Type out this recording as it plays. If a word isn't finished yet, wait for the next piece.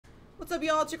What's up,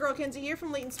 y'all? It's your girl Kenzie here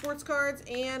from Layton Sports Cards,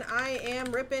 and I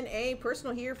am ripping a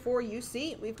personal here for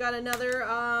UC. We've got another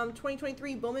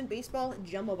 2023 Bowman Baseball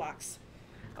Jumbo Box.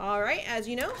 Alright, as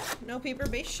you know, no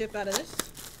paper-based ship out of this.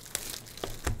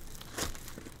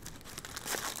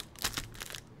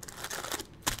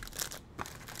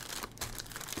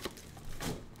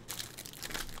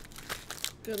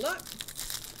 Good luck.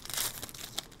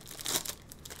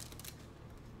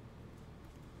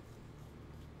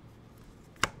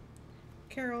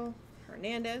 Carol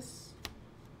Hernandez,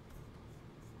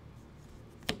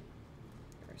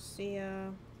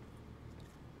 Garcia,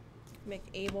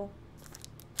 McAble,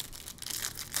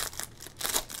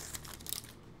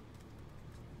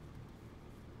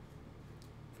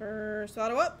 first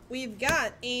auto up, we've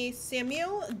got a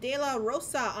Samuel De La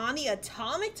Rosa on the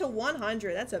Atomic to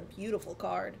 100. That's a beautiful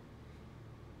card.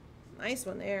 Nice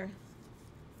one there.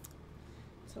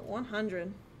 So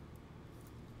 100.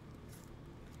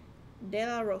 De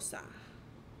La Rosa.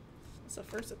 That's the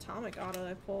first Atomic auto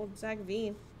I pulled. Zach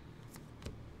Veen.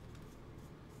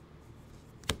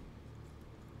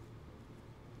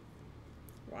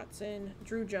 Watson.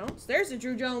 Drew Jones. There's a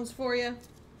Drew Jones for you.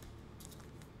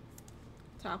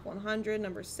 Top 100,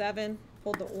 number 7.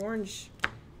 Pulled the orange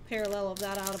parallel of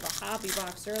that out of a hobby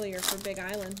box earlier for Big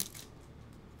Island.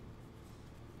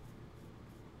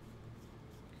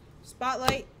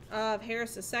 Spotlight of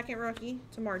Harris, the second rookie.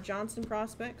 Tamar Johnson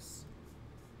prospects.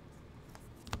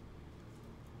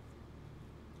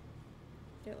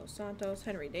 De Los Santos,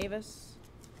 Henry Davis.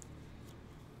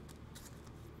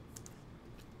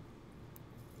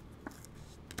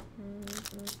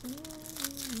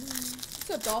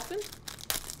 What's up, Dolphin?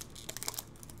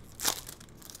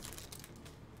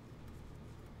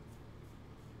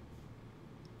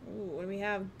 Ooh, what do we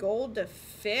have? Gold to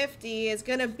 50. It's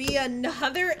going to be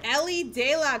another Ellie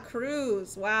De La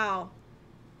Cruz. Wow.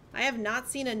 I have not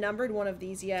seen a numbered one of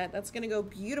these yet. That's going to go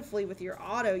beautifully with your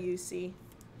auto, UC.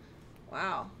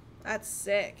 Wow, that's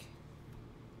sick.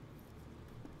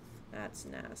 That's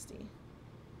nasty.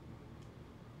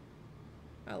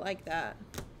 I like that.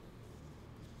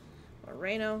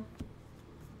 Moreno.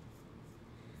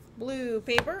 Blue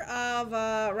paper of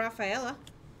Rafaela.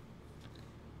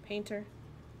 Painter.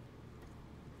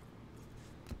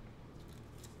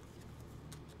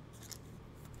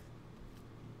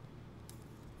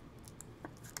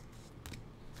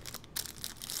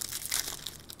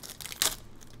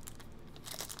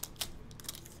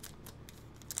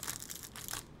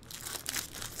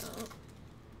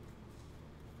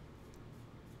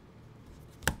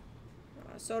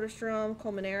 Soderstrom,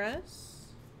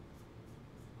 Colmenares,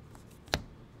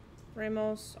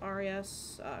 Ramos,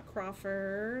 Arias,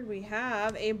 Crawford. We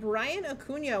have a Brian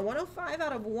Acuna, 105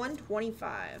 out of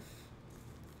 125.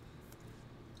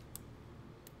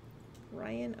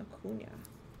 Brian Acuna.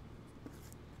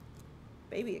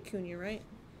 Baby Acuna, right?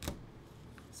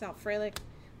 Sal Frelick.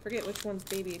 Forget which one's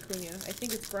Baby Acuna. I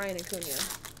think it's Brian Acuna.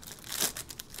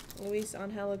 Luis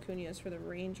Angel Acuna is for the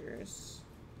Rangers.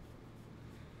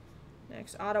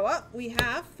 Next auto up, we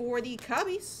have for the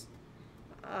Cubbies,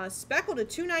 speckled to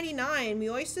 299,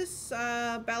 Moises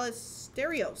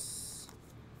Ballesteros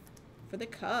for the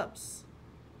Cubs.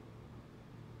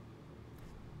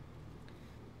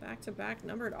 Back-to-back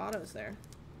numbered autos there.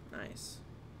 Nice.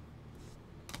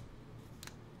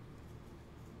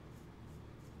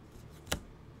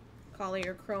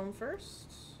 Collier Chrome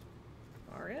first.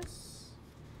 Arias.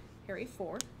 Harry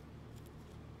Ford.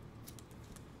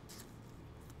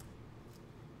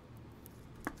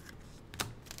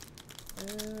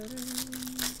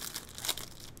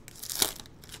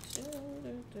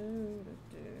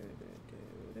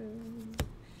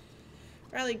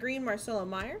 Riley Green, Marcelo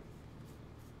Meyer.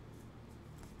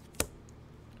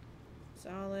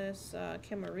 Gonzalez,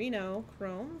 Camarino,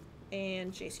 Chrome,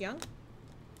 and Chase Young.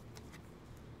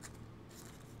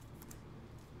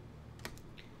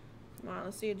 Come on,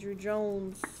 let's see a Drew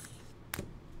Jones.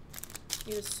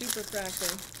 Need a super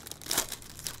cracker.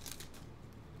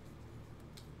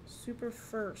 Super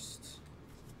first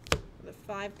with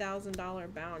a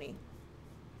 $5,000 bounty.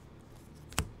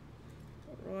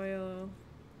 Royal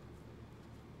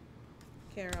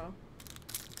Carroll.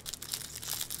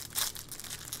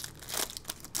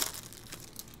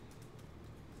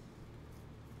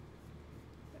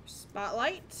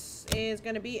 Spotlight is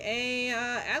going to be a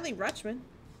Adley Rutschman.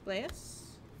 Bless.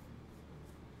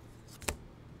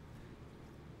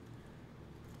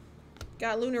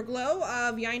 Got Lunar Glow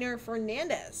of Yainer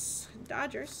Fernandez,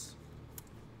 Dodgers.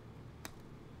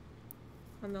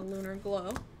 On the Lunar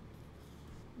Glow.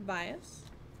 Bias.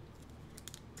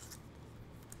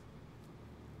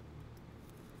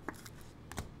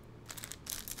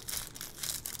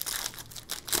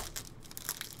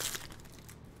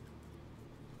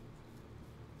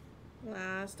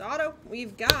 Last auto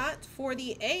we've got for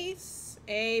the Ace,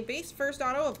 a base first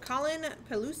auto of Colin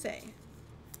Peluce.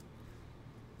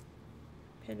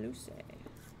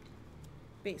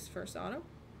 Base first auto.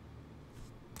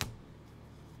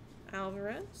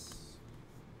 Alvarez.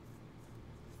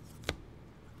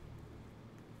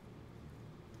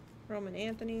 Roman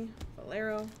Anthony.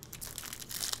 Valero.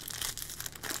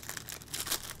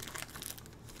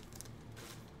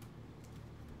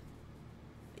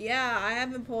 Yeah, I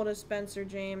haven't pulled a Spencer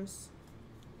James.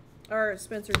 Or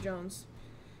Spencer Jones.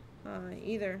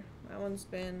 Either. That one's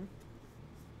been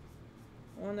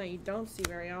one that you don't see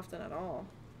very often at all.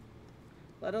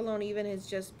 Let alone even his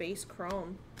just base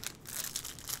chrome.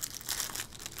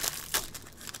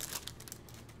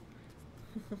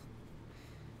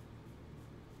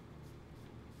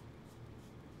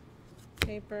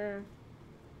 Paper.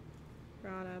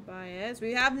 Rada Baez.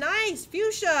 We have nice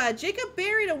fuchsia. Jacob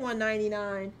Berry to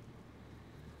 199.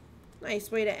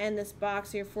 Nice way to end this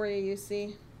box here for you,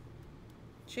 UC.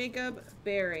 Jacob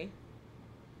Berry.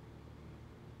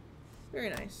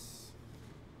 Very nice.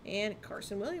 And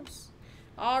Carson Williams.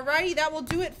 Alrighty, that will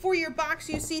do it for your box,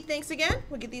 UC. Thanks again.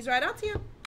 We'll get these right out to you.